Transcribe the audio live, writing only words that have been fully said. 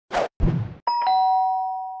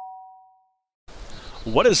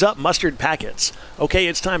What is up, mustard packets? Okay,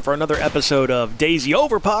 it's time for another episode of DayZ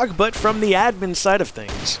Overpoch, but from the admin side of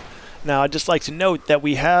things. Now, I'd just like to note that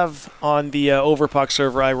we have, on the Overpoch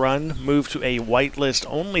server I run, moved to a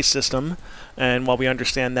whitelist-only system, and while we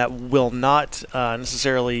understand that will not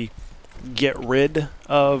necessarily get rid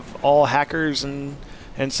of all hackers and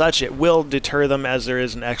such, it will deter them as there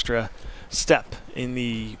is an extra step in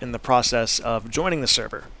the process of joining the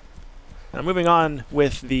server. Now, moving on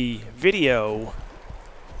with the video,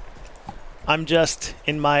 I'm just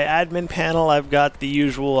in my admin panel. I've got the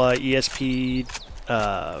usual ESP,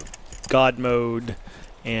 God mode,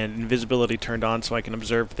 and invisibility turned on so I can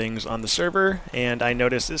observe things on the server. And I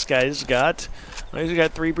noticed this guy's got 3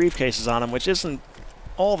 briefcases on him, which isn't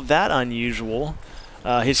all that unusual.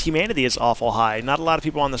 His humanity is awful high. Not a lot of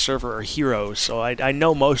people on the server are heroes, so I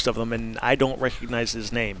know most of them, and I don't recognize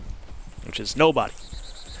his name, which is nobody.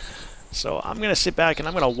 So I'm going to sit back and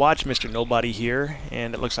I'm going to watch Mr. Nobody here,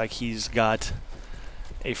 and it looks like he's got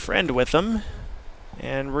a friend with him,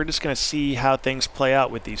 and we're just going to see how things play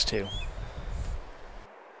out with these two.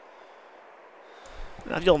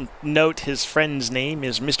 Now, you'll note his friend's name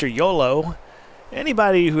is Mr. YOLO.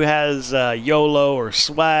 Anybody who has YOLO or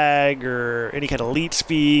swag or any kind of leet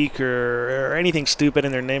speak or anything stupid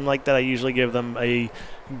in their name like that, I usually give them a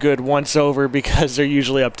good once-over because they're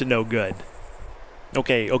usually up to no good.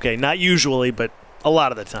 Okay, not usually, but a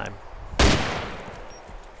lot of the time.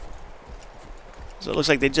 So it looks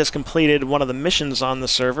like they just completed one of the missions on the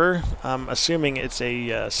server. I'm assuming it's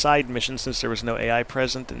a side mission since there was no AI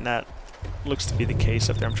present, and that looks to be the case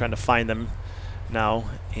up there. I'm trying to find them now,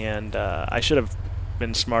 and I should have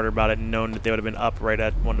been smarter about it and known that they would have been up right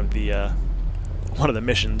at one of the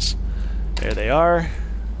missions. There they are.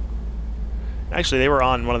 Actually, they were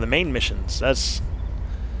on one of the main missions. That's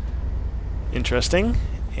interesting.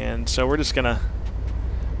 And so we're gonna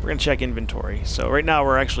check inventory. So right now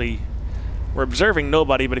we're observing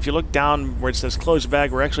nobody, but if you look down where it says closed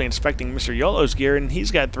bag, we're actually inspecting Mr. YOLO's gear, and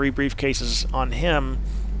he's got 3 briefcases on him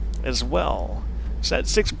as well. So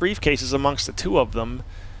that's 6 briefcases amongst the 2 of them,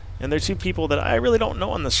 and they're 2 people that I really don't know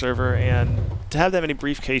on the server, and to have that many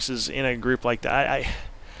briefcases in a group like that,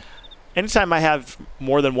 anytime I have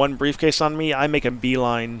more than 1 briefcase on me, I make a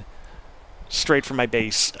beeline straight from my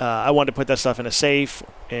base. I want to put that stuff in a safe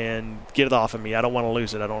and get it off of me. I don't want to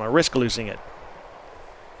lose it. I don't want to risk losing it.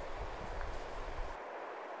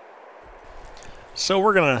 So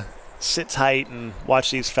we're gonna sit tight and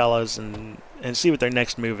watch these fellas and see what their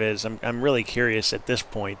next move is. I'm really curious at this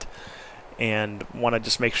point, and want to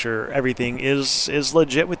just make sure everything is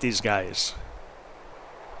legit with these guys.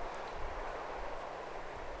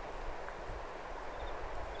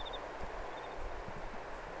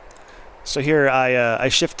 So here I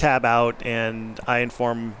shift tab out and I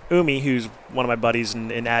inform Umi, who's one of my buddies and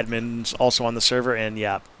admins also on the server, and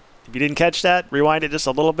yeah, if you didn't catch that, rewind it just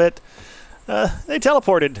a little bit. They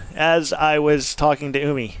teleported as I was talking to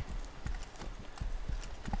Umi.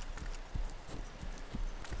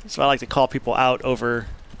 So I like to call people out over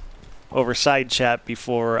side chat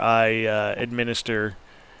before I administer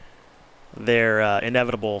their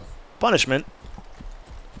inevitable punishment.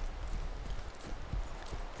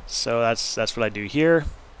 So that's what I do here.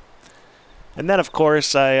 And then, of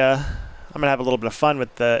course, I'm going to have a little bit of fun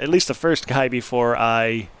with at least the first guy before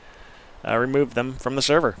I remove them from the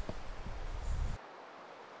server.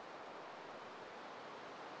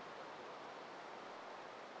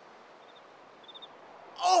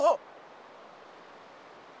 Oh!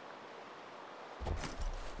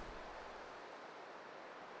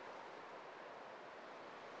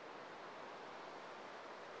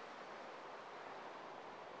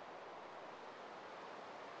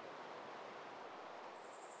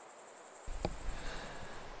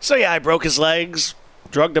 So yeah, I broke his legs,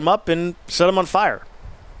 drugged him up, and set him on fire.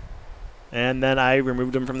 And then I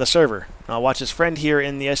removed him from the server. Now watch his friend here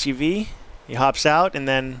in the SUV. He hops out, and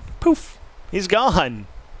then poof, he's gone.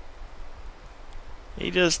 He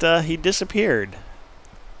just he disappeared.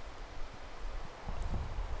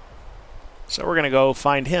 So we're gonna go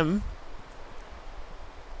find him,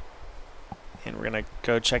 and we're gonna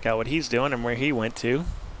go check out what he's doing and where he went to.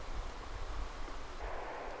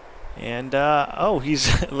 And, oh,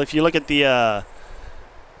 he's, if you look at the,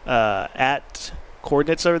 at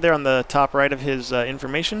coordinates over there on the top right of his,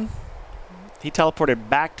 information, he teleported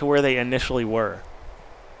back to where they initially were.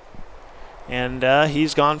 And,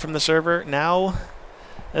 he's gone from the server now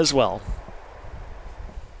as well.